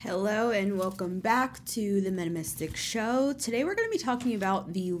Hello and welcome back to the Metamystic Show. Today we're going to be talking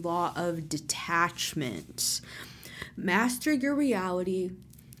about the law of detachment. Master your reality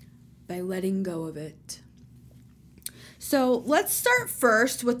by letting go of it. So let's start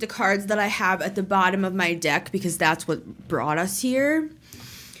first with the cards that I have at the bottom of my deck because that's what brought us here.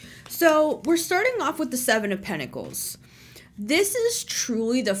 So we're starting off with the Seven of Pentacles. This is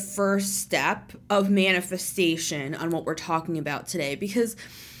truly the first step of manifestation on what we're talking about today because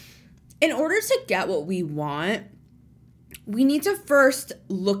in order to get what we want, we need to first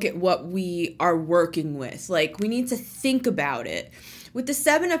look at what we are working with. Like, we need to think about it. With the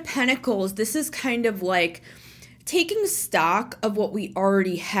Seven of Pentacles, this is kind of like taking stock of what we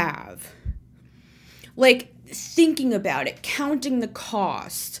already have. Like, thinking about it, counting the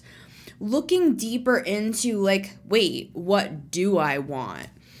cost, looking deeper into, like, wait, what do I want?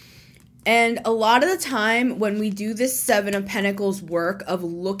 And a lot of the time when we do this Seven of Pentacles work of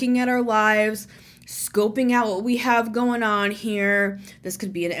looking at our lives, scoping out what we have going on here, this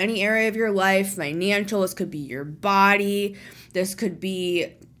could be in any area of your life, financial, this could be your body, this could be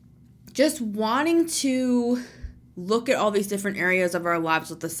just wanting to look at all these different areas of our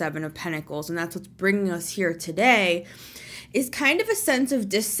lives with the Seven of Pentacles, and that's what's bringing us here today, is kind of a sense of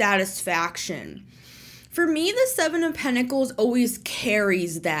dissatisfaction. For me, the Seven of Pentacles always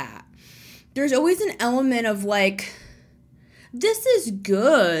carries that. There's always an element of like, this is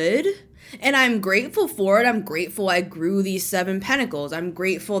good, and I'm grateful for it. I'm grateful I grew these Seven Pentacles. I'm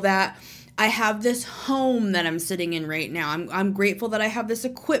grateful that I have this home that I'm sitting in right now. I'm grateful that I have this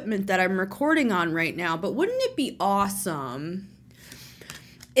equipment that I'm recording on right now. But wouldn't it be awesome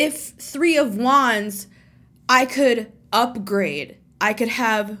if Three of Wands, I could upgrade, I could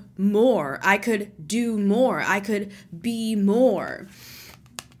have more, I could do more, I could be more.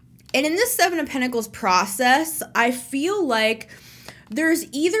 And in this Seven of Pentacles process, I feel like there's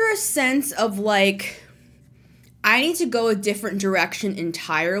either a sense of like, I need to go a different direction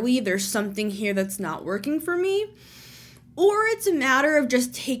entirely. There's something here that's not working for me. Or it's a matter of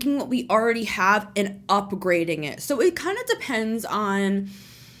just taking what we already have and upgrading it. So it kind of depends on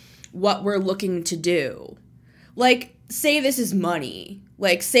what we're looking to do. Like, say this is money.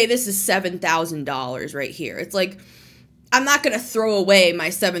 Like, say this is $7,000 right here. It's like, I'm not going to throw away my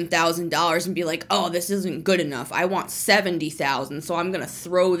 $7,000 and be like, oh, this isn't good enough. I want $70,000, so I'm going to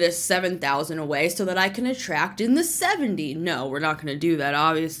throw this $7,000 away so that I can attract in the 70. No, we're not going to do that,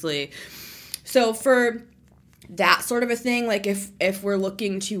 obviously. So for that sort of a thing, like if we're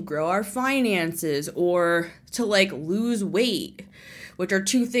looking to grow our finances or to like lose weight, which are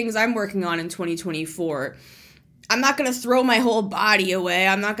two things I'm working on in 2024, I'm not going to throw my whole body away.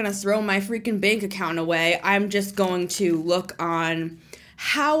 I'm not going to throw my freaking bank account away. I'm just going to look on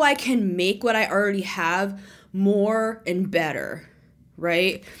how I can make what I already have more and better,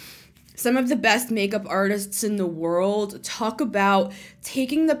 right? Some of the best makeup artists in the world talk about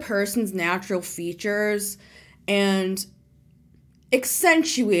taking the person's natural features and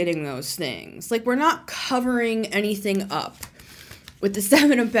accentuating those things. Like, we're not covering anything up. With the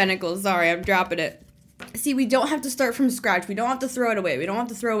Seven of Pentacles, sorry, I'm dropping it. See, we don't have to start from scratch. We don't have to throw it away. We don't have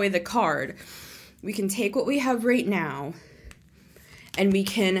to throw away the card. We can take what we have right now and we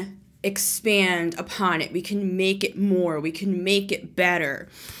can expand upon it. We can make it more. We can make it better.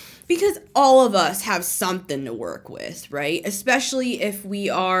 Because all of us have something to work with, right? Especially if we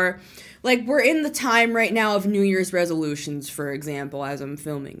are, like, we're in the time right now of New Year's resolutions, for example, as I'm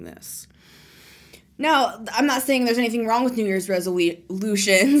filming this. Now, I'm not saying there's anything wrong with New Year's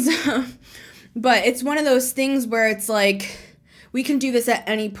resolutions, but it's one of those things where it's like, we can do this at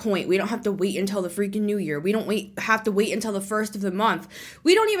any point. We don't have to wait until the freaking New Year. We don't have to wait until the first of the month.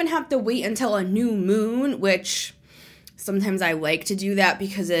 We don't even have to wait until a new moon, which sometimes I like to do that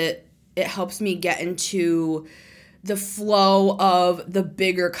because it helps me get into the flow of the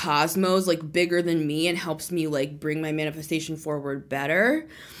bigger cosmos, like bigger than me, and helps me like bring my manifestation forward better.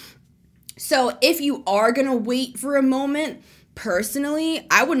 So if you are going to wait for a moment, personally,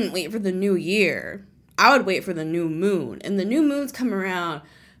 I wouldn't wait for the new year. I would wait for the new moon. And the new moons come around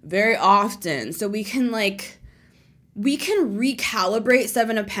very often. So we can recalibrate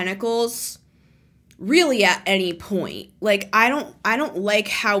Seven of Pentacles really at any point. Like, I don't like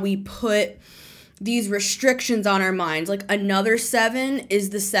how we put these restrictions on our minds. Like, another seven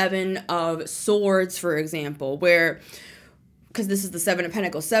is the Seven of Swords, for example, where, because this is the Seven of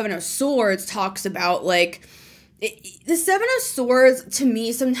Pentacles, Seven of Swords talks about like, the Seven of Swords, to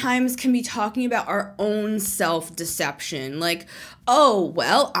me, sometimes can be talking about our own self-deception. Like, oh,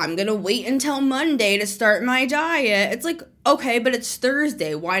 well, I'm going to wait until Monday to start my diet. It's like, okay, but it's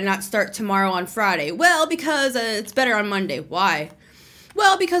Thursday. Why not start tomorrow on Friday? Well, because it's better on Monday. Why?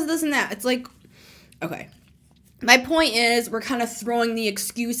 well, because of this and that. It's like, okay. My point is, we're kind of throwing the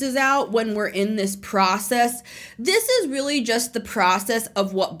excuses out when we're in this process. This is really just the process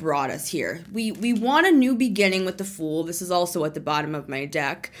of what brought us here. We want a new beginning with the Fool. This is also at the bottom of my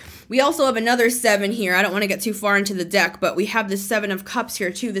deck. We also have another 7 here. I don't want to get too far into the deck, but we have the 7 of Cups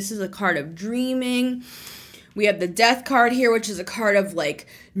here too. This is a card of dreaming. We have the Death card here, which is a card of like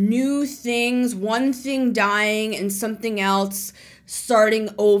new things, one thing dying and something else starting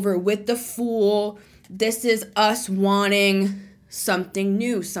over with the Fool. This is us wanting something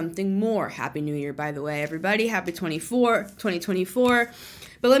new, something more. Happy New Year, by the way, everybody. Happy 2024.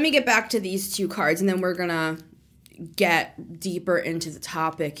 But let me get back to these 2 cards, and then we're going to get deeper into the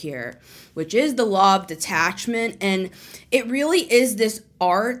topic here, which is the law of detachment. And it really is this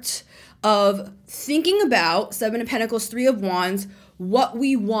art of thinking about 7 of Pentacles, 3 of Wands, what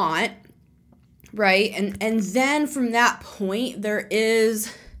we want, right? And then from that point, there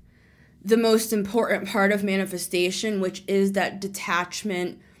is the most important part of manifestation, which is that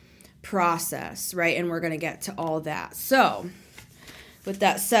detachment process, right? And we're going to get to all that. So, with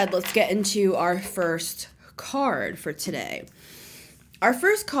that said, let's get into our first card for today. Our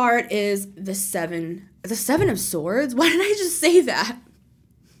first card is the 7 of Swords. Why did I just say that?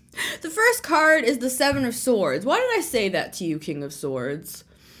 The first card is the 7 of Swords. Why did I say that to you, King of Swords?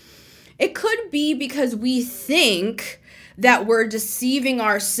 It could be because we think that we're deceiving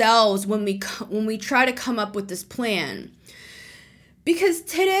ourselves when we try to come up with this plan. Because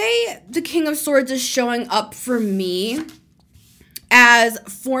today, the King of Swords is showing up for me as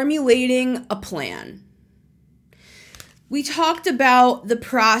formulating a plan. We talked about the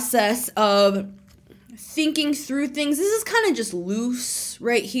process of thinking through things. This is kind of just loose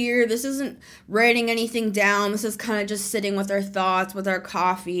right here. This isn't writing anything down. This is kind of just sitting with our thoughts, with our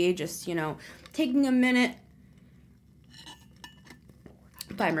coffee, just, taking a minute.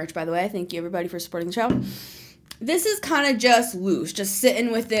 Buy merch, by the way. Thank you, everybody, for supporting the show. This is kind of just loose, just sitting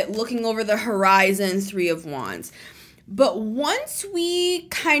with it, looking over the horizon, 3 of Wands. But once we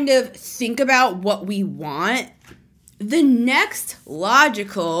kind of think about what we want, the next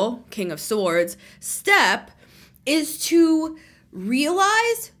logical, King of Swords, step is to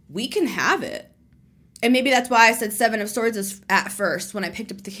realize we can have it. And maybe that's why I said 7 of Swords is at first when I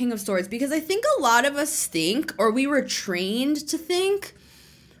picked up the King of Swords, because I think a lot of us think, or we were trained to think,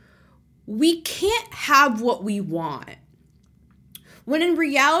 we can't have what we want. When in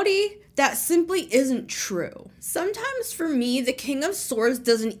reality, that simply isn't true. Sometimes for me, the King of Swords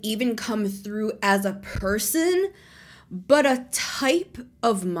doesn't even come through as a person, but a type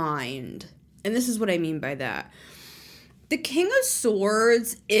of mind. And this is what I mean by that. The King of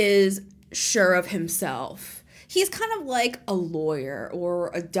Swords is sure of himself. He's kind of like a lawyer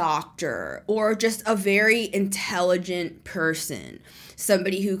or a doctor or just a very intelligent person.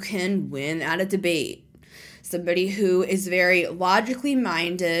 Somebody who can win at a debate. Somebody who is very logically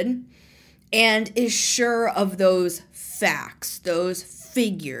minded and is sure of those facts, those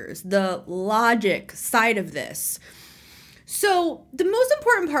figures, the logic side of this. So the most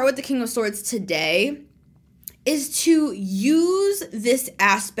important part with the King of Swords today is to use this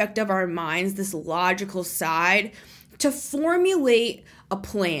aspect of our minds, this logical side, to formulate a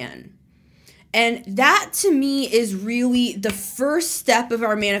plan. And that to me is really the first step of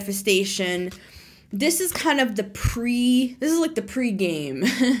our manifestation. This is kind of this is like the pre-game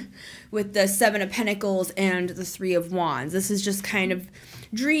with the 7 of Pentacles and the 3 of Wands. This is just kind of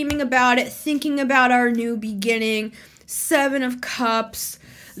dreaming about it, thinking about our new beginning. 7 of Cups,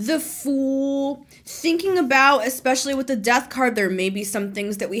 the Fool, thinking about, especially with the Death card, there may be some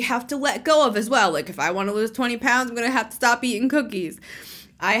things that we have to let go of as well. Like if I want to lose 20 pounds, I'm going to have to stop eating cookies.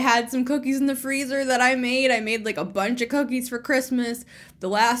 I had some cookies in the freezer that I made. I made like a bunch of cookies for Christmas. The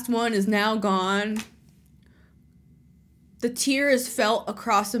last one is now gone. The tear is felt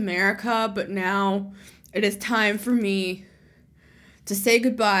across America, but now it is time for me to say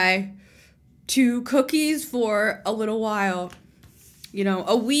goodbye to cookies for a little while.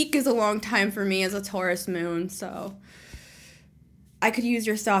 A week is a long time for me as a Taurus moon, so I could use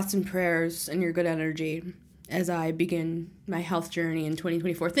your thoughts and prayers and your good energy as I begin my health journey in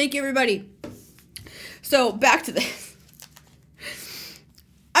 2024. Thank you, everybody. So, back to this.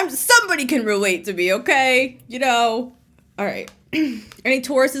 Somebody can relate to me, okay? All right. Any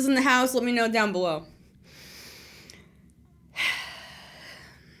Tauruses in the house, let me know down below.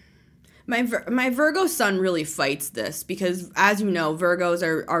 My Virgo sun really fights this because, as you know, Virgos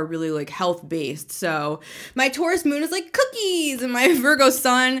are really like health based. So my Taurus moon is like cookies, and my Virgo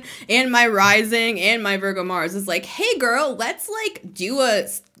sun and my rising and my Virgo Mars is like, hey girl, let's like do a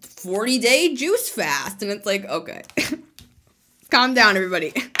 40-day juice fast. And it's like, okay. Calm down,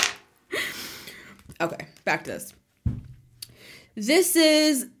 everybody. Okay, back to this. This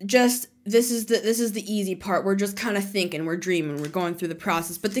is the easy part. We're just kind of thinking, we're dreaming, we're going through the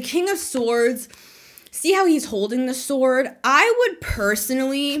process. But the King of Swords, see how he's holding the sword? I would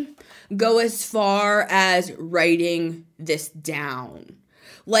personally go as far as writing this down.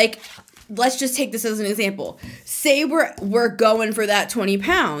 Like, let's just take this as an example. Say we're going for that 20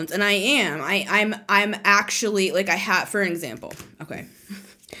 pounds, and I am. I'm actually, like, I have, for an example. Okay.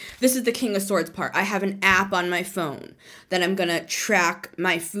 This is the King of Swords part. I have an app on my phone that I'm going to track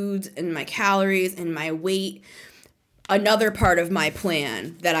my foods and my calories and my weight. Another part of my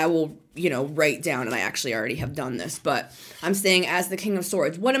plan that I will, write down, and I actually already have done this, but I'm saying as the King of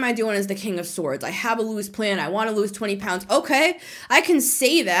Swords, what am I doing as the King of Swords? I have a loose plan. I want to lose 20 pounds. Okay, I can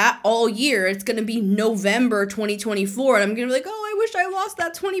say that all year. It's going to be November 2024, and I'm going to be like, oh, I wish I lost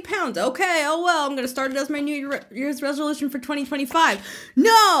that 20 pounds. Okay, oh well, I'm going to start it as my New Year's resolution for 2025.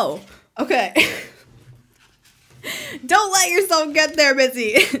 No! Okay. Don't let yourself get there,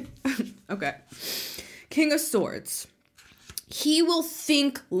 Missy. Okay. King of Swords. He will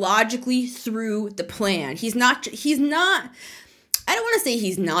think logically through the plan. He's not, I don't want to say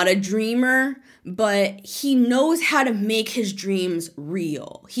he's not a dreamer, but he knows how to make his dreams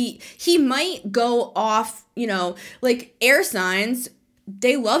real. He might go off, like air signs,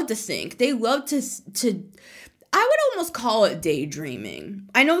 they love to think. They love to I would almost call it daydreaming.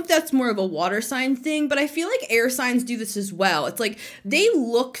 I know that's more of a water sign thing, but I feel like air signs do this as well. It's like they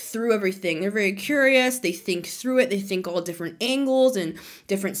look through everything. They're very curious. They think through it. They think all different angles and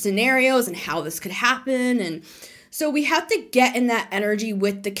different scenarios and how this could happen. And so we have to get in that energy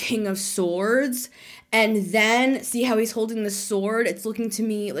with the King of Swords. And then see how he's holding the sword? It's looking to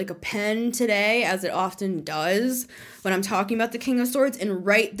me like a pen today, as it often does when I'm talking about the King of Swords, and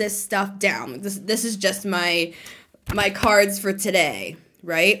write this stuff down. This is just my cards for today,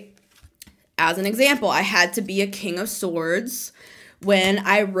 right? As an example, I had to be a King of Swords when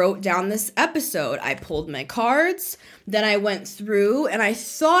I wrote down this episode. I pulled my cards, then I went through and I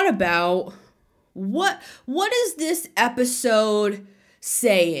thought about what is this episode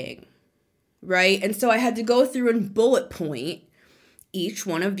saying? Right? And so I had to go through and bullet point each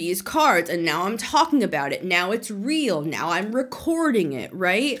one of these cards. And now I'm talking about it. Now it's real. Now I'm recording it,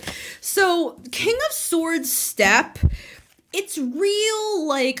 right? So King of Swords step, it's real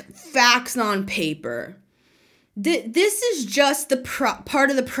like facts on paper. This is just the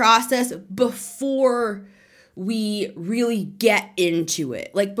part of the process before we really get into it.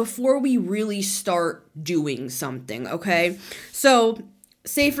 Like before we really start doing something, okay? So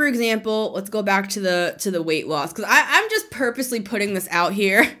say, for example, let's go back to the weight loss, because I'm just purposely putting this out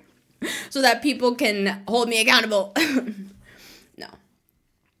here so that people can hold me accountable. No.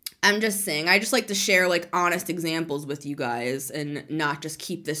 I'm just saying, I just like to share, like, honest examples with you guys and not just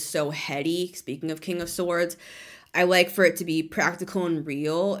keep this so heady. Speaking of King of Swords, I like for it to be practical and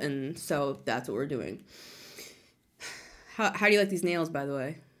real, and so that's what we're doing. How do you like these nails, by the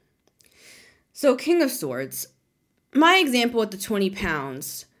way? So, King of Swords. My example with the 20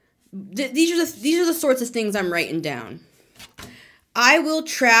 pounds, these are the sorts of things I'm writing down. I will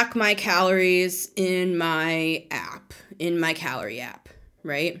track my calories in my app, in my calorie app,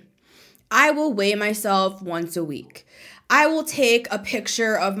 right? I will weigh myself once a week. I will take a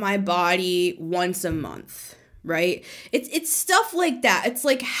picture of my body once a month, right? It's stuff like that. It's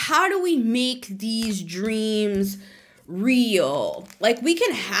like, how do we make these dreams real? Like, we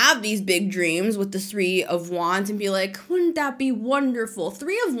can have these big dreams with the Three of Wands and be like, wouldn't that be wonderful?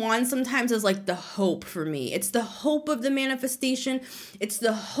 Three of Wands sometimes is like the hope for me. It's the hope of the manifestation. It's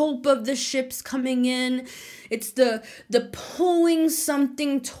the hope of the ships coming in. It's the pulling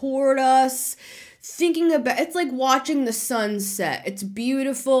something toward us. Thinking about, it's like watching the sun set. It's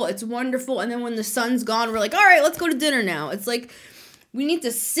beautiful. It's wonderful. And then when the sun's gone, we're like, all right, let's go to dinner now. It's like we need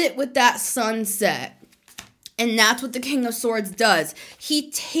to sit with that sunset. And that's what the King of Swords does.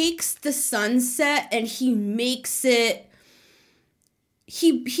 He takes the sunset and he makes it,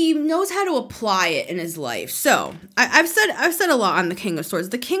 he knows how to apply it in his life. So I've said a lot on the King of Swords.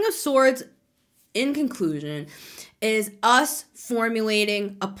 The King of Swords, in conclusion, is us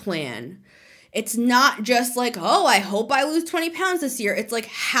formulating a plan. It's not just like, oh, I hope I lose 20 pounds this year. It's like,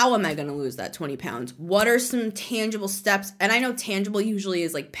 how am I going to lose that 20 pounds? What are some tangible steps? And I know tangible usually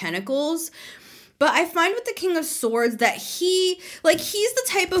is like pentacles. But I find with the King of Swords that he's the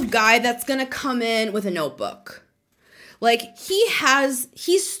type of guy that's going to come in with a notebook. Like,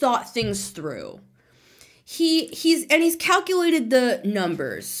 he's thought things through. He's calculated the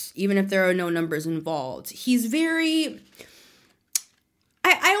numbers, even if there are no numbers involved. He's very,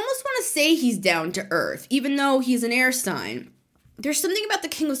 I almost want to say he's down to earth, even though he's an air sign. there's something about the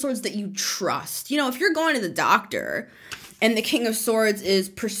King of Swords that you trust. You know, if you're going to the doctor and the King of Swords is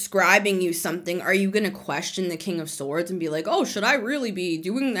prescribing you something, are you going to question the King of Swords and be like, oh, should I really be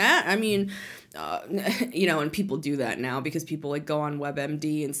doing that? I mean, you know, and people do that now because people like go on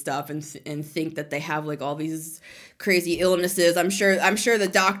WebMD and stuff and think that they have like all these crazy illnesses. I'm sure the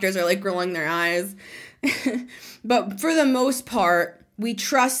doctors are like rolling their eyes. But for the most part, we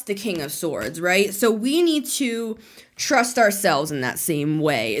trust the King of Swords, right? So we need to trust ourselves in that same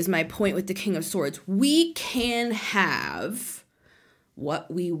way, is my point with the King of Swords. We can have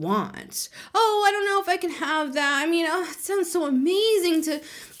what we want. Oh, I don't know if I can have that. I mean, it sounds so amazing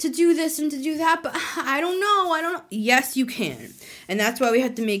to do this and to do that, but I don't know. Yes, you can. And that's why we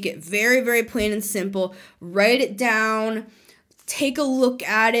have to make it very, very plain and simple. Write it down. Take a look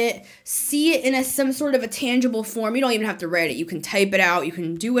at it, see it in some sort of a tangible form. You don't even have to write it. You can type it out. You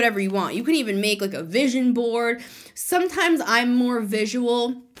can do whatever you want. You can even make like a vision board. Sometimes I'm more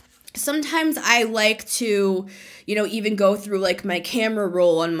visual. Sometimes I like to, you know, even go through like my camera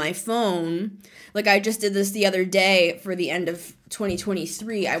roll on my phone. Like I just did this the other day for the end of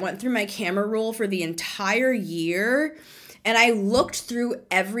 2023. I went through my camera roll for the entire year. And I looked through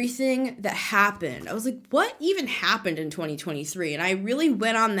everything that happened. I was like, what even happened in 2023? And I really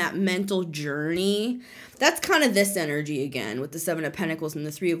went on that mental journey. That's kind of this energy again with the Seven of Pentacles and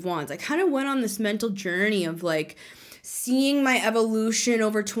the Three of Wands. I kind of went on this mental journey of like seeing my evolution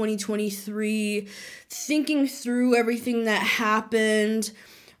over 2023, thinking through everything that happened,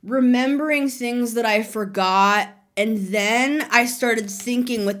 remembering things that I forgot. And then I started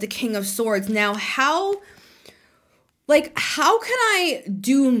thinking with the King of Swords, now how can I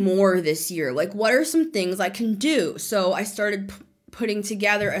do more this year? Like, what are some things I can do? So I started putting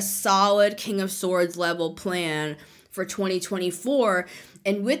together a solid King of Swords level plan for 2024.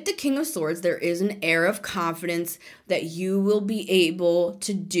 And with the King of Swords, there is an air of confidence that you will be able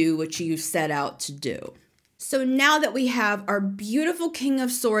to do what you set out to do. So now that we have our beautiful King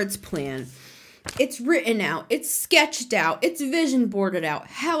of Swords plan, it's written out, it's sketched out, it's vision boarded out,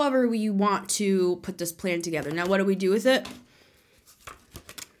 however we want to put this plan together. Now, what do we do with it?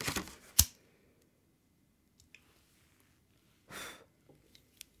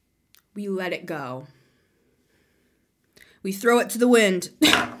 We let it go. We throw it to the wind.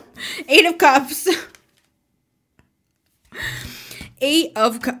 8 of Cups. 8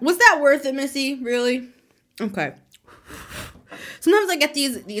 of Cups. Was that worth it, Missy? Really? Okay. Sometimes I get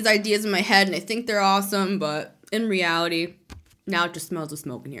these ideas in my head and I think they're awesome, but in reality, now it just smells of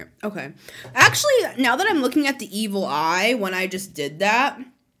smoke in here. Okay. Actually, now that I'm looking at the evil eye, when I just did that,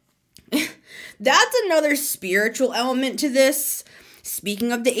 that's another spiritual element to this.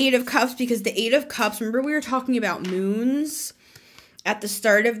 Speaking of the 8 of Cups, because the 8 of Cups, remember we were talking about moons at the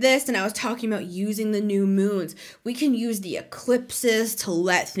start of this, and I was talking about using the new moons. We can use the eclipses to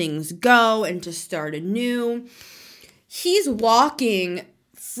let things go and to start anew. He's walking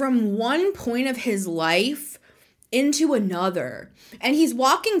from one point of his life into another. And he's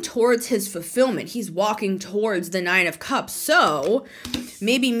walking towards his fulfillment. He's walking towards the 9 of Cups. So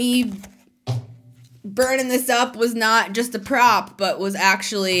maybe me burning this up was not just a prop, but was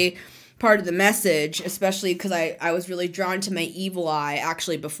actually part of the message, especially because I was really drawn to my evil eye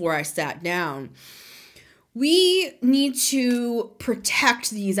actually before I sat down. We need to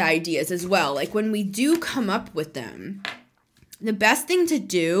protect these ideas as well. Like when we do come up with them, the best thing to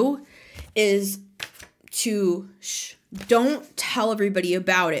do is to don't tell everybody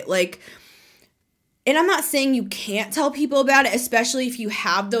about it. Like, and I'm not saying you can't tell people about it, especially if you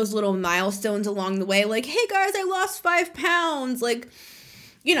have those little milestones along the way. Like, hey guys, I lost 5 pounds. Like,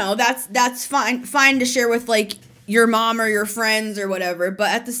 you know, that's fine to share with like your mom or your friends or whatever. But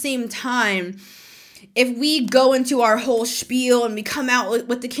at the same time, if we go into our whole spiel and we come out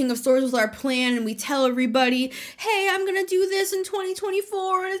with the King of Swords with our plan and we tell everybody, hey, I'm going to do this in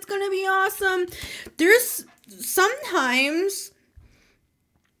 2024 and it's going to be awesome. There's sometimes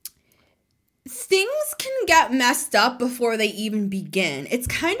things can get messed up before they even begin. It's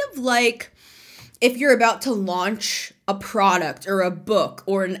kind of like if you're about to launch a product or a book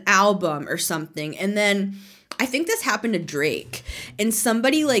or an album or something, and then I think this happened to Drake, and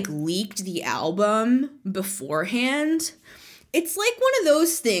somebody like leaked the album beforehand. It's like one of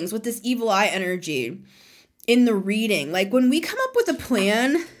those things with this evil eye energy in the reading. Like when we come up with a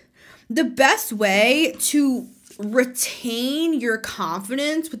plan, the best way to retain your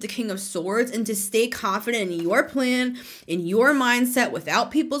confidence with the King of Swords and to stay confident in your plan, in your mindset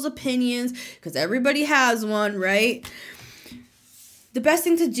without people's opinions, because everybody has one, right? The best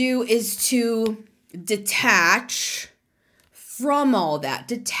thing to do is to detach from all that.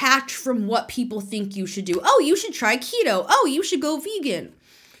 Detach from what people think you should do. Oh, you should try keto. Oh, you should go vegan.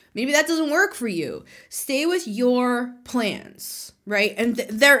 Maybe that doesn't work for you. Stay with your plans, right? And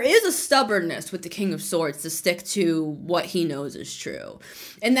there is a stubbornness with the King of Swords to stick to what he knows is true.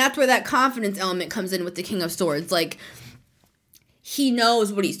 And that's where that confidence element comes in with the King of Swords. Like, he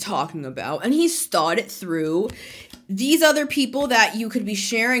knows what he's talking about, and he's thought it through. These other people that you could be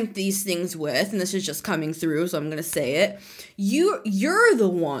sharing these things with, and this is just coming through, so I'm going to say it. You're the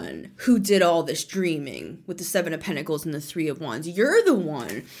one who did all this dreaming with the Seven of Pentacles and the Three of Wands. You're the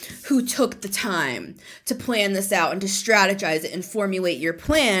one who took the time to plan this out and to strategize it and formulate your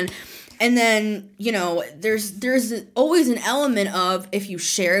plan. And then, you know, there's always an element of, if you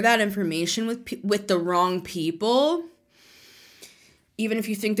share that information with the wrong people, even if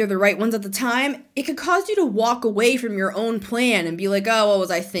you think they're the right ones at the time, it could cause you to walk away from your own plan and be like, oh, what was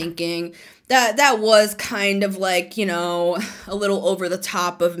I thinking? That was kind of like, you know, a little over the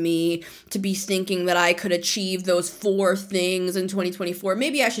top of me to be thinking that I could achieve those 4 things in 2024.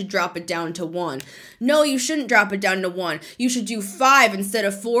 Maybe I should drop it down to 1. No, you shouldn't drop it down to 1. You should do 5 instead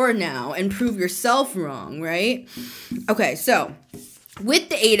of 4 now and prove yourself wrong, right? Okay, so with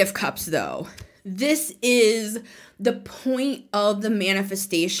the 8 of Cups, though, this is the point of the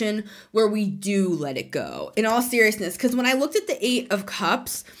manifestation where we do let it go. In all seriousness, because when I looked at the 8 of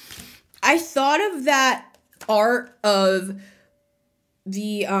Cups, I thought of that art of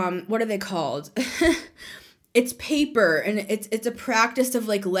the, what are they called? It's paper, and it's a practice of,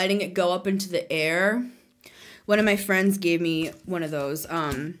 like, letting it go up into the air. One of my friends gave me one of those,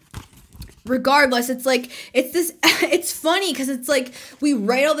 regardless, it's like, it's funny because it's like, we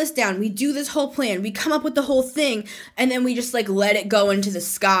write all this down, we do this whole plan, we come up with the whole thing, and then we just, like, let it go into the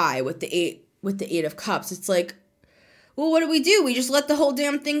sky with the 8 of Cups. It's like, well, what do? We just let the whole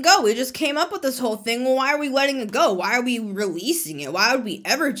damn thing go. We just came up with this whole thing. Well, why are we letting it go? Why are we releasing it? Why would we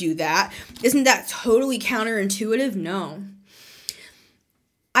ever do that? Isn't that totally counterintuitive? No.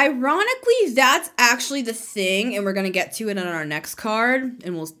 Ironically, that's actually the thing, and we're going to get to it on our next card,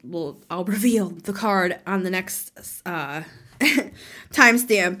 and I'll reveal the card on the next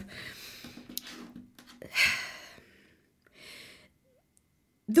timestamp.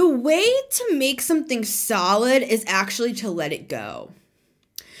 The way to make something solid is actually to let it go.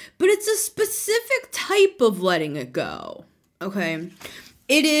 But it's a specific type of letting it go, okay?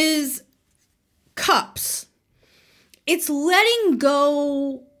 It is cups. It's letting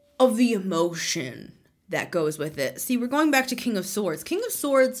go of the emotion that goes with it. See, we're going back to King of Swords. King of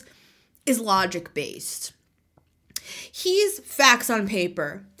Swords is logic-based. He's facts on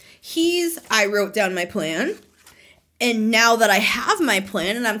paper. I wrote down my plan, and now that I have my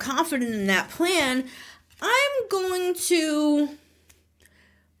plan and I'm confident in that plan, I'm going to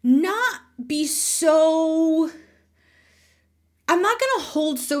not be so... I'm not going to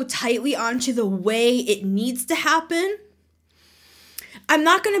hold so tightly onto the way it needs to happen. I'm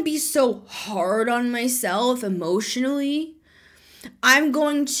not going to be so hard on myself emotionally. I'm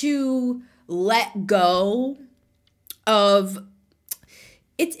going to let go of...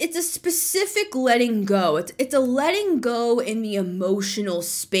 It's a specific letting go. It's a letting go in the emotional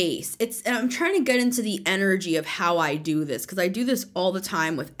space. And I'm trying to get into the energy of how I do this, because I do this all the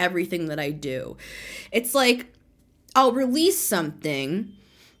time with everything that I do. It's like, I'll release something,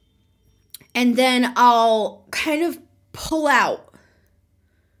 and then I'll kind of pull out,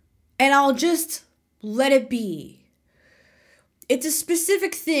 and I'll just let it be. It's a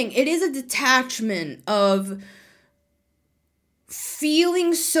specific thing. It is a detachment of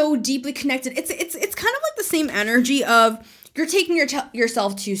feeling so deeply connected. It's kind of like the same energy of you're taking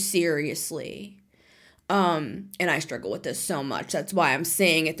yourself too seriously. And I struggle with this so much. That's why I'm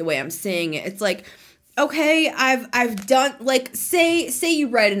saying it the way I'm saying it. It's like, okay, I've done, like, say you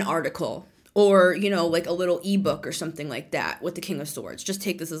write an article, or, you know, like a little ebook or something like that with the King of Swords. Just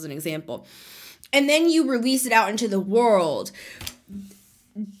take this as an example. And then you release it out into the world.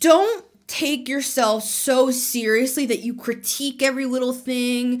 Don't take yourself so seriously that you critique every little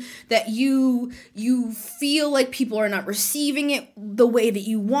thing, that you feel like people are not receiving it the way that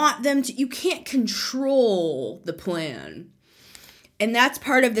you want them to. You can't control the plan. And that's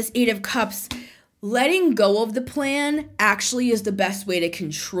part of this 8 of Cups. Letting go of the plan actually is the best way to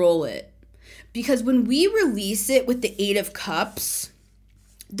control it. Because when we release it with the 8 of Cups,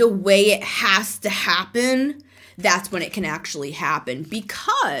 the way it has to happen, that's when it can actually happen.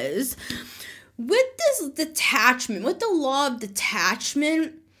 Because with this detachment, with the law of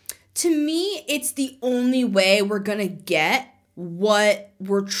detachment, to me, it's the only way we're going to get what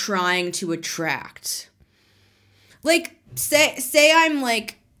we're trying to attract. Like, say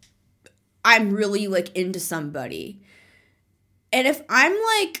I'm really, like, into somebody, And if I'm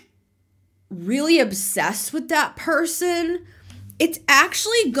like really obsessed with that person, it's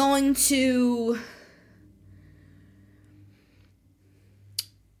actually going to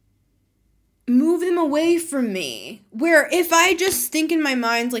move them away from me. Where if I just think in my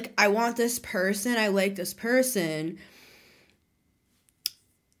mind, like, I want this person, I like this person,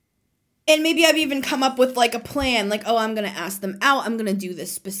 and maybe I've even come up with like a plan, like, oh, I'm going to ask them out, I'm going to do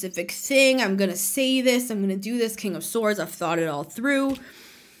this specific thing, I'm going to say this, I'm going to do this, King of Swords, I've thought it all through.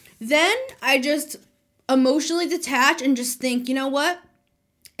 Then I just emotionally detach and just think, you know what?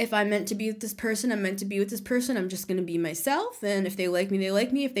 If I'm meant to be with this person, I'm meant to be with this person. I'm just going to be myself. And if they like me, they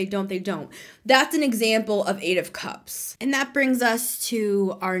like me. If they don't, they don't. That's an example of 8 of Cups. And that brings us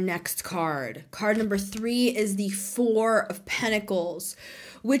to our next card. Card number 3 is the 4 of Pentacles,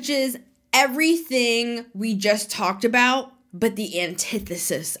 which is everything we just talked about, but the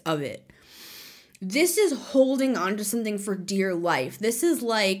antithesis of it. This is holding on to something for dear life. This is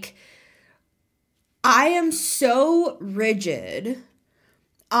like, I am so rigid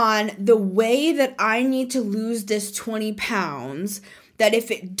on the way that I need to lose this 20 pounds that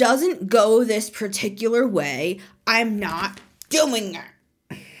if it doesn't go this particular way, I'm not doing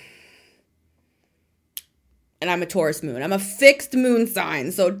it. And I'm a Taurus moon. I'm a fixed moon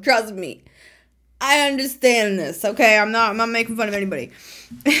sign, so trust me. I understand this, okay? I'm not making fun of anybody.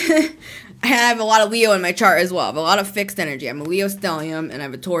 I have a lot of Leo in my chart as well. I have a lot of fixed energy. I'm a Leo stellium and I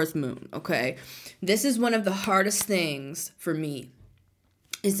have a Taurus moon, okay? This is one of the hardest things for me,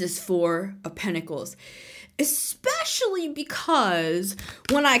 is this 4 of Pentacles. Especially because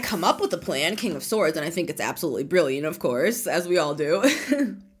when I come up with a plan, King of Swords, and I think it's absolutely brilliant, of course, as we all do,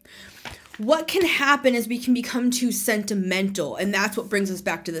 what can happen is we can become too sentimental. And that's what brings us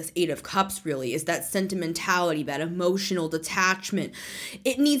back to this 8 of Cups, really, is that sentimentality, that emotional detachment.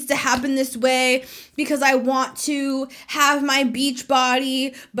 It needs to happen this way because I want to have my beach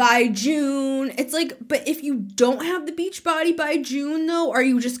body by June. It's like, but if you don't have the beach body by June, though, are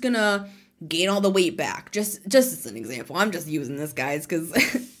you just gonna gain all the weight back? Just as an example. I'm just using this, guys, because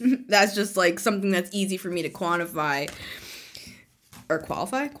that's just like something that's easy for me to quantify. Or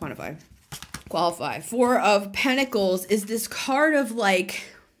qualify. 4 of Pentacles is this card of like,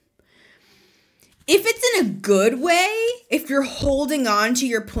 if it's in a good way, if you're holding on to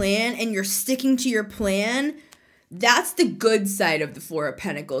your plan and you're sticking to your plan, that's the good side of the 4 of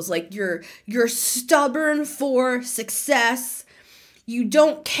Pentacles. Like you're stubborn for success. You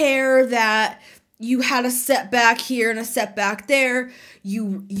don't care that you had a setback here and a setback there.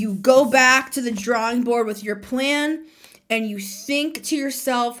 You go back to the drawing board with your plan and you think to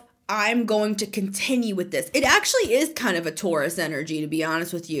yourself, I'm going to continue with this. It actually is kind of a Taurus energy, to be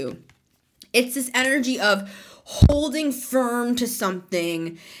honest with you. It's this energy of holding firm to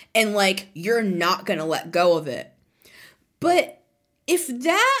something and like you're not going to let go of it. But if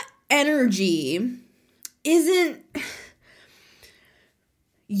that energy isn't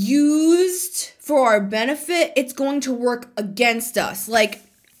used for our benefit, it's going to work against us. Like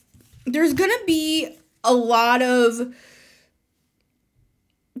there's just going to be a lot of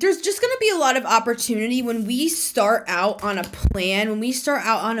opportunity when we start out on a plan, when we start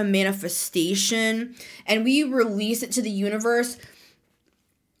out on a manifestation, and we release it to the universe.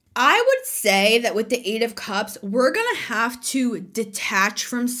 I would say that with the 8 of Cups, we're going to have to detach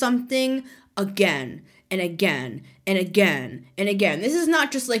from something again and again and again and again. This is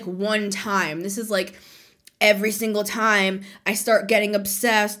not just like one time. This is like every single time I start getting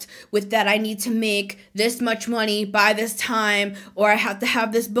obsessed with that I need to make this much money by this time, or I have to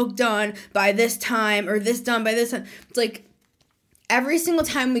have this book done by this time, or this done by this time. It's like every single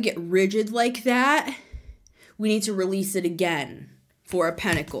time we get rigid like that, we need to release it again. 4 of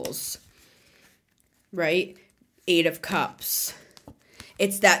Pentacles, right? 8 of Cups.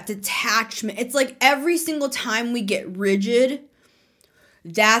 It's that detachment. It's like every single time we get rigid,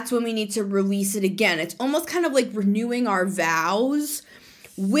 that's when we need to release it again. It's almost kind of like renewing our vows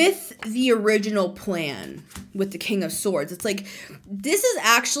with the original plan with the King of Swords. It's like, this is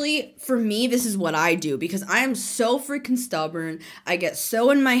actually, for me, this is what I do because I am so freaking stubborn. I get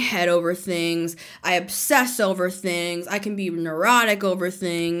so in my head over things. I obsess over things. I can be neurotic over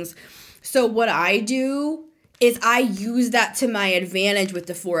things. So what I do is I use that to my advantage with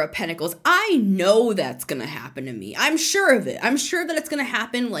the 4 of Pentacles. I know that's going to happen to me. I'm sure of it. I'm sure that it's going to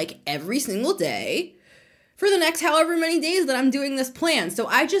happen like every single day for the next however many days that I'm doing this plan. So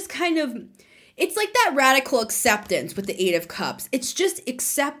I just kind of, it's like that radical acceptance with the 8 of Cups. It's just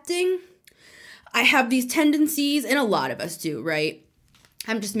accepting I have these tendencies, and a lot of us do, right?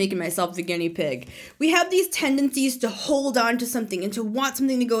 I'm just making myself the guinea pig. We have these tendencies to hold on to something and to want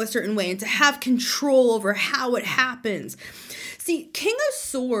something to go a certain way and to have control over how it happens. See, King of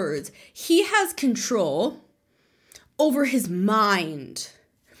Swords, he has control over his mind.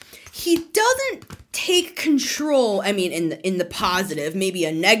 He doesn't take control, I mean, in the positive. Maybe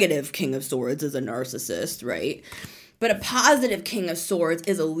a negative King of Swords is a narcissist, right? But a positive King of Swords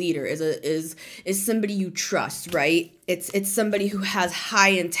is a leader, is somebody you trust, right? It's somebody who has high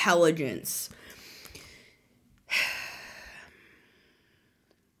intelligence.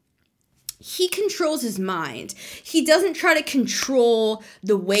 He controls his mind. He doesn't try to control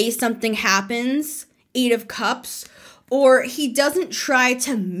the way something happens, 8 of Cups, or he doesn't try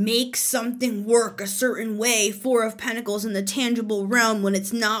to make something work a certain way, 4 of Pentacles in the tangible realm when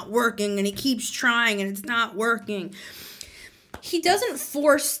it's not working and he keeps trying and it's not working. He doesn't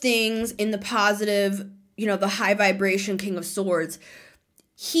force things in the positive, the high vibration King of Swords.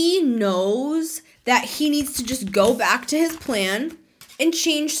 He knows that he needs to just go back to his plan and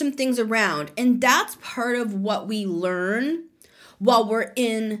change some things around. And that's part of what we learn while we're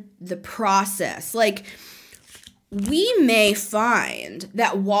in the process. Like, we may find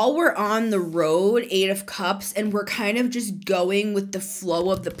that while we're on the road, 8 of Cups, and we're kind of just going with the flow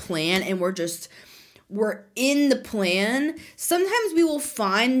of the plan and we're in the plan, sometimes we will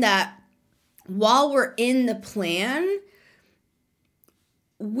find that while we're in the plan,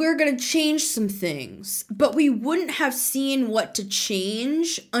 we're going to change some things, but we wouldn't have seen what to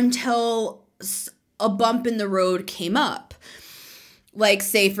change until a bump in the road came up. Like,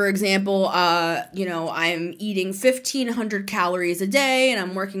 say, for example, I'm eating 1,500 calories a day and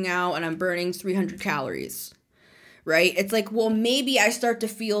I'm working out and I'm burning 300 calories, right? It's like, well, maybe I start to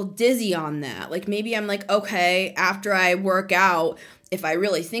feel dizzy on that. Like, maybe I'm like, okay, after I work out, if I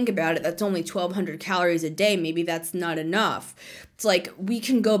really think about it, that's only 1,200 calories a day. Maybe that's not enough. It's like, we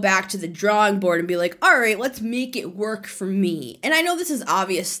can go back to the drawing board and be like, all right, let's make it work for me. And I know this is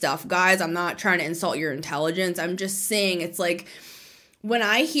obvious stuff, guys. I'm not trying to insult your intelligence. I'm just saying, it's like, when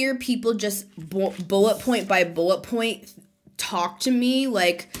I hear people just bullet point by bullet point talk to me,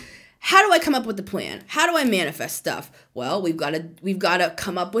 like, how do I come up with the plan? How do I manifest stuff? Well, we've got to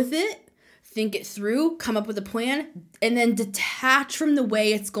come up with it, think it through, come up with a plan, and then detach from the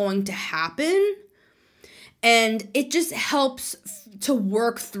way it's going to happen. And it just helps to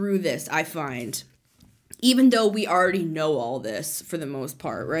work through this, I find. Even though we already know all this for the most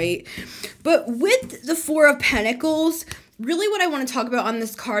part, right? But with the 4 of Pentacles, really what I want to talk about on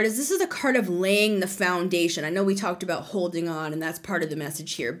this card is this is a card of laying the foundation. I know we talked about holding on, and that's part of the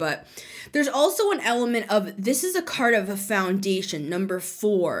message here, but there's also an element of this is a card of a foundation, number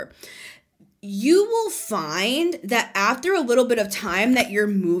 4. You will find that after a little bit of time that you're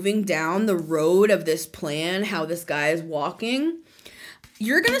moving down the road of this plan, how this guy is walking,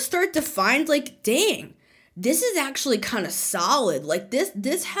 you're going to start to find, like, dang, this is actually kind of solid. Like,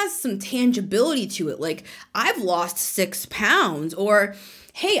 this has some tangibility to it. Like, I've lost 6 pounds, or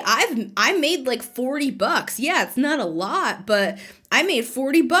hey, I made like $40. Yeah, it's not a lot, but I made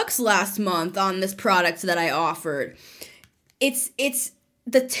 $40 last month on this product that I offered. It's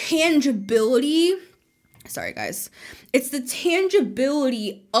the tangibility. Sorry, guys. It's the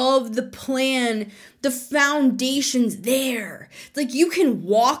tangibility of the plan. The foundation's there. It's like you can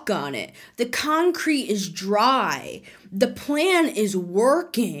walk on it. The concrete is dry. The plan is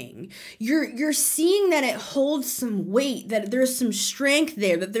working. You're seeing that it holds some weight, that there's some strength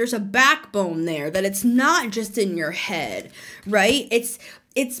there, that there's a backbone there, that it's not just in your head, right? It's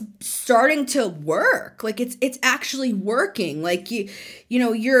starting to work. Like it's actually working. Like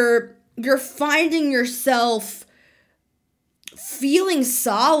you're finding yourself feeling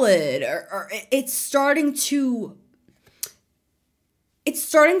solid, or it's starting to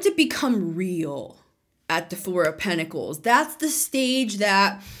become real at the 4 of Pentacles. That's the stage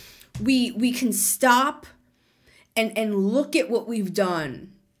that we can stop and look at what we've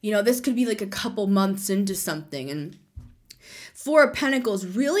done. This could be like a couple months into something, and 4 of Pentacles,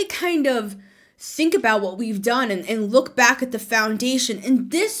 really kind of think about what we've done and look back at the foundation.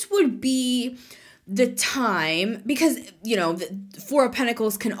 And this would be the time, because, the 4 of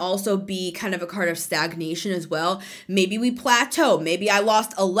Pentacles can also be kind of a card of stagnation as well. Maybe we plateau. Maybe I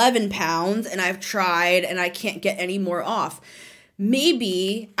lost 11 pounds and I've tried and I can't get any more off.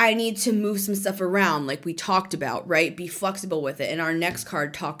 Maybe I need to move some stuff around like we talked about, right? Be flexible with it. And our next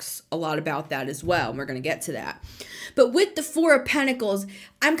card talks a lot about that as well. And we're going to get to that. But with the 4 of Pentacles,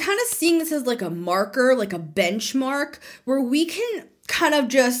 I'm kind of seeing this as like a marker, like a benchmark, where we can kind of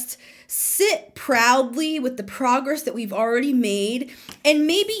just sit proudly with the progress that we've already made, and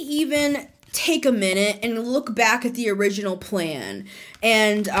maybe even take a minute and look back at the original plan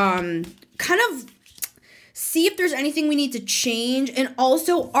and kind of see if there's anything we need to change, and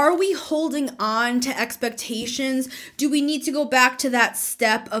also, are we holding on to expectations? Do we need to go back to that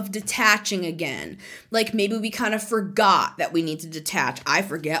step of detaching again? Like maybe we kind of forgot that we need to detach. I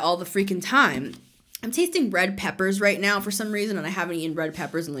forget all the freaking time. I'm tasting red peppers right now for some reason, and I haven't eaten red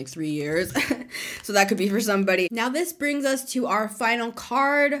peppers in like 3 years. So that could be for somebody. Now this brings us to our final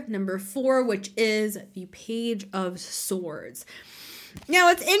card, number 4, which is the Page of Swords. Now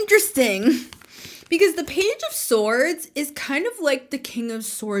it's interesting because the Page of Swords is kind of like the King of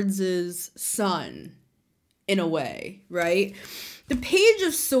Swords' son in a way, right? The Page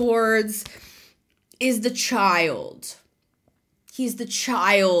of Swords is the child. He's the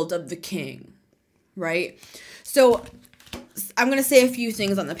child of the king. Right? So I'm going to say a few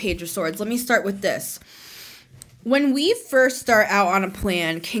things on the Page of Swords. Let me start with this. When we first start out on a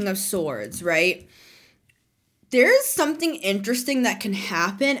plan, King of Swords, right? There's something interesting that can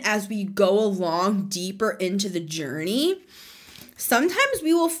happen as we go along deeper into the journey. Sometimes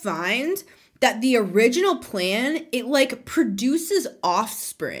we will find that the original plan, it like produces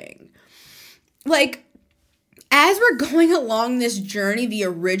offspring. Like, as we're going along this journey, the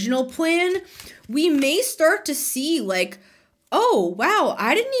original plan, we may start to see like, oh, wow,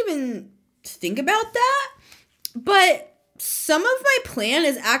 I didn't even think about that. But some of my plan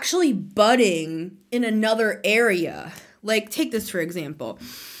is actually budding in another area. Like, take this for example.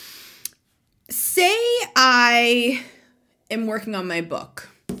 Say I am working on my book,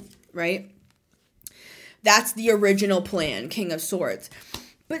 right? That's the original plan, King of Swords.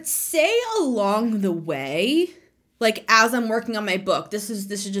 But say along the way, like as I'm working on my book, this is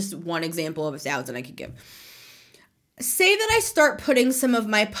just one example of 1,000 I could give. Say that I start putting some of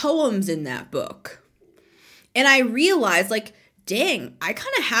my poems in that book. And I realize like, dang, I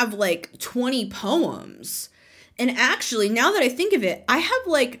kind of have like 20 poems. And actually, now that I think of it, I have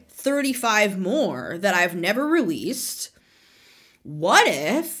like 35 more that I've never released. What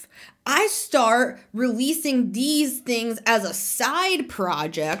if I start releasing these things as a side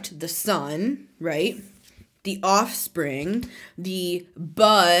project, the son, right? The offspring, the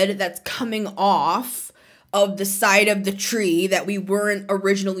bud that's coming off of the side of the tree that we weren't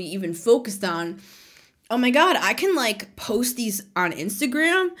originally even focused on. Oh my God, I can like post these on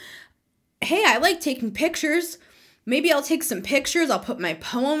Instagram. Hey, I like taking pictures. Maybe I'll take some pictures. I'll put my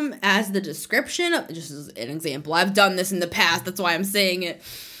poem as the description. Just as an example. I've done this in the past. That's why I'm saying it.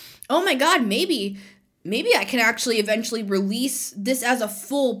 Oh my God, maybe I can actually eventually release this as a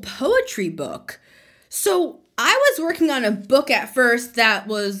full poetry book. So I was working on a book at first that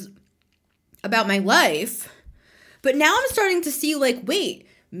was about my life, but now I'm starting to see like, wait,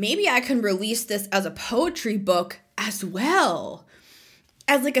 maybe I can release this as a poetry book as well,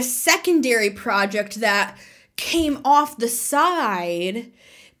 as like a secondary project that came off the side,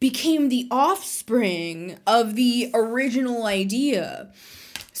 became the offspring of the original idea.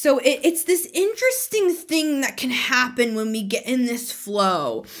 So it's this interesting thing that can happen when we get in this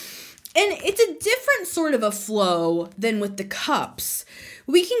flow. And it's a different sort of a flow than with the cups.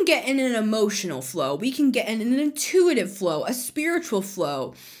 We can get in an emotional flow. We can get in an intuitive flow, a spiritual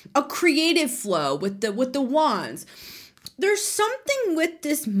flow, a creative flow with the wands. There's something with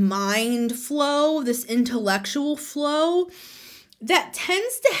this mind flow, this intellectual flow, that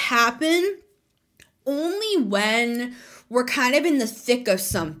tends to happen only when we're kind of in the thick of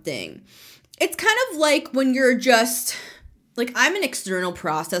something. It's kind of like when you're just, like, I'm an external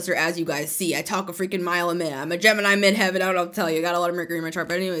processor, as you guys see. I talk a freaking mile a minute. I'm a Gemini midheaven. I don't know what to tell you. I got a lot of Mercury in my chart.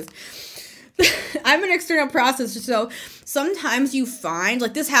 But anyways, I'm an external processor. So sometimes you find,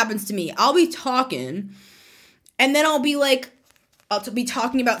 like, this happens to me. I'll be talking, and then I'll be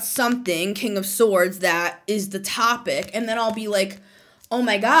talking about something, King of Swords, that is the topic. And then I'll be like, oh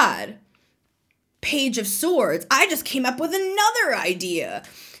my God, Page of Swords. I just came up with another idea.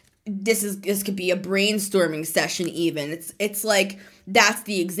 This could be a brainstorming session even. It's like, that's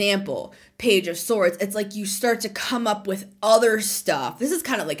the example. Page of Swords. It's like you start to come up with other stuff. This is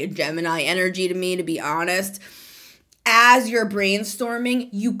kind of like a Gemini energy to me, to be honest. As you're brainstorming,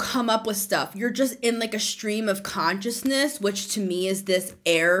 you come up with stuff. You're just in like a stream of consciousness, which to me is this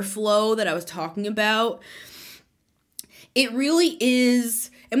airflow that I was talking about. It really is.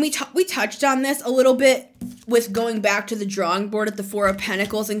 And we touched on this a little bit with going back to the drawing board at the Four of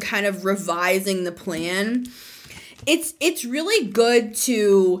Pentacles and kind of revising the plan. It's really good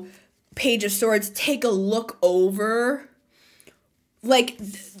to, Page of Swords, take a look over. Like,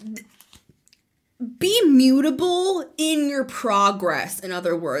 be mutable in your progress, in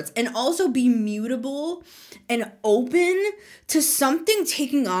other words. And also be mutable and open to something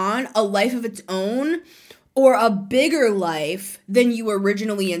taking on a life of its own, or a bigger life than you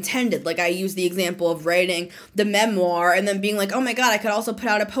originally intended. Like I use the example of writing the memoir and then being like, oh my God, I could also put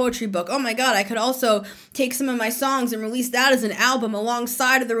out a poetry book. Oh my God, I could also take some of my songs and release that as an album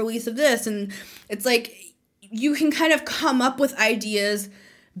alongside of the release of this. And it's like you can kind of come up with ideas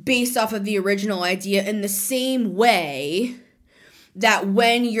based off of the original idea in the same way that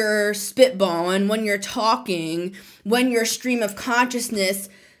when you're spitballing, when you're talking, when your stream of consciousness,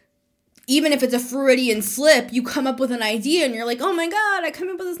 even if it's a Freudian slip, you come up with an idea and you're like, oh my God, I come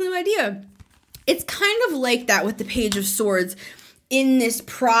up with this new idea. It's kind of like that with the Page of Swords in this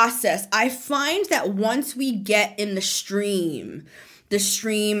process. I find that once we get in the stream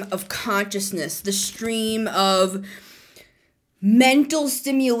of consciousness, the stream of mental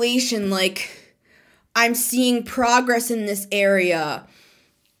stimulation, like I'm seeing progress in this area,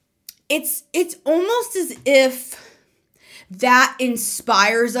 it's almost as if that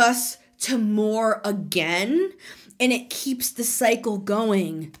inspires us to more again, and it keeps the cycle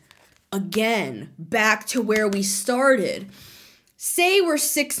going again, back to where we started. Say we're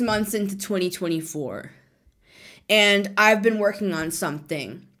 6 months into 2024, and I've been working on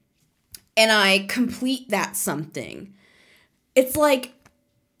something, and I complete that something. It's like,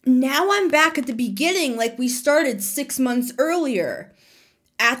 now I'm back at the beginning, like we started 6 months earlier,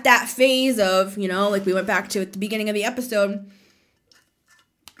 at that phase of, like we went back to at the beginning of the episode,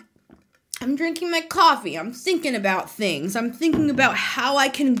 I'm drinking my coffee. I'm thinking about things. I'm thinking about how I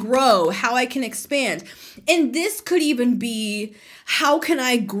can grow, how I can expand. And this could even be, how can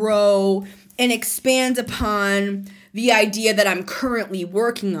I grow and expand upon the idea that I'm currently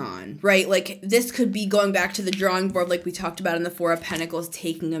working on, right? Like this could be going back to the drawing board like we talked about in the Four of Pentacles,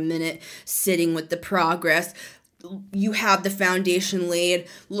 taking a minute, sitting with the progress. You have the foundation laid,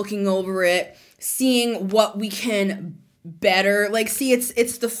 looking over it, seeing what we can better, like see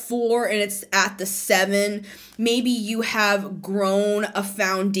it's the 4 and it's at the 7. Maybe you have grown a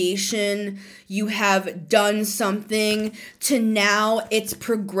foundation, you have done something to now it's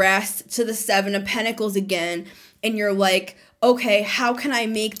progressed to the 7 of Pentacles again, and you're like, okay, how can I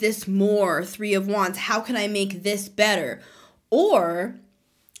make this more? 3 of Wands, how can I make this better? Or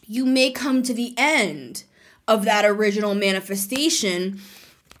you may come to the end of that original manifestation,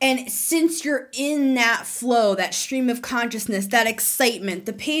 and since you're in that flow, that stream of consciousness, that excitement,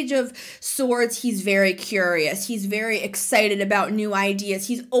 the Page of Swords, he's very curious. He's very excited about new ideas.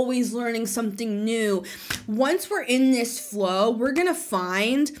 He's always learning something new. Once we're in this flow, we're going to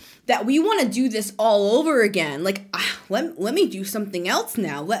find that we want to do this all over again. Like, let me do something else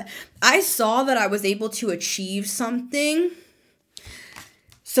now. I saw that I was able to achieve something,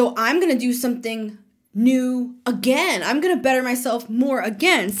 so I'm going to do something new again. I'm going to better myself more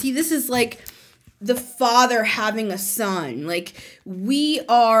again. See, this is like the father having a son. Like we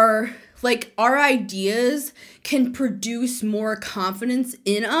are, like our ideas can produce more confidence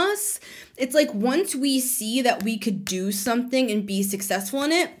in us. It's like once we see that we could do something and be successful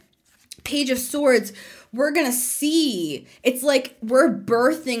in it, Page of Swords, we're going to see, it's like we're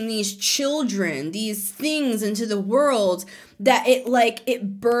birthing these children, these things into the world that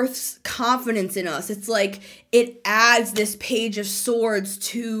it births confidence in us. It's like it adds this Page of Swords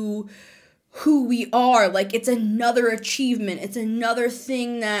to who we are. Like it's another achievement. It's another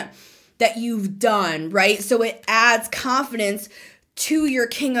thing that you've done, right? So it adds confidence to your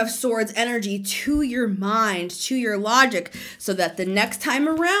King of Swords energy, to your mind, to your logic, so that the next time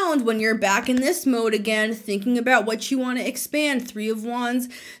around when you're back in this mode again, thinking about what you want to expand, 3 of Wands,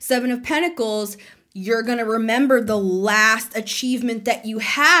 7 of Pentacles, you're going to remember the last achievement that you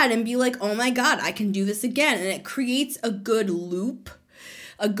had and be like, oh my God, I can do this again. And it creates a good loop,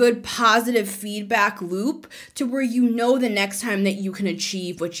 a good positive feedback loop to where you know the next time that you can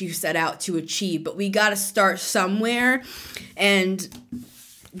achieve what you set out to achieve. But we got to start somewhere, and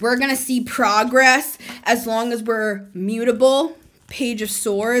we're going to see progress as long as we're mutable. Page of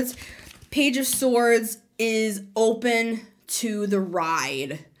Swords. Page of Swords is open to the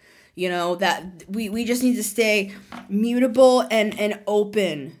ride. That we just need to stay mutable and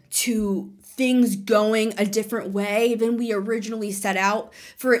open to things going a different way than we originally set out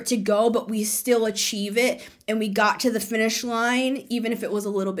for it to go, but we still achieve it, and we got to the finish line, even if it was a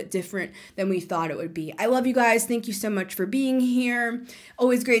little bit different than we thought it would be. I love you guys. Thank you so much for being here.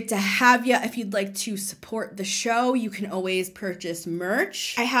 Always great to have you. If you'd like to support the show, you can always purchase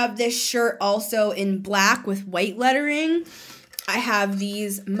merch. I have this shirt also in black with white lettering. I have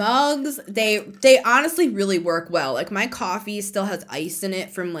these mugs. They honestly really work well. Like my coffee still has ice in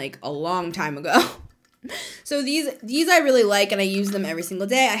it from like a long time ago. So these I really like, and I use them every single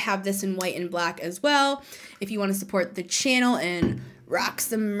day. I have this in white and black as well. If you want to support the channel and rock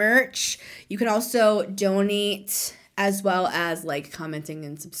some merch. You can also donate as well as like commenting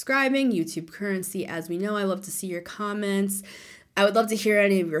and subscribing. YouTube currency, as we know. I love to see your comments. I would love to hear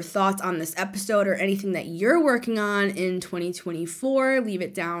any of your thoughts on this episode or anything that you're working on in 2024. Leave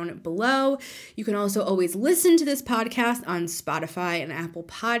it down below. You can also always listen to this podcast on Spotify and Apple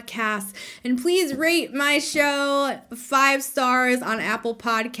Podcasts. And please rate my show 5 stars on Apple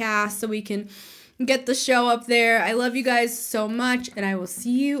Podcasts so we can get the show up there. I love you guys so much, and I will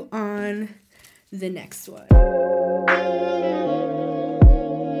see you on the next one.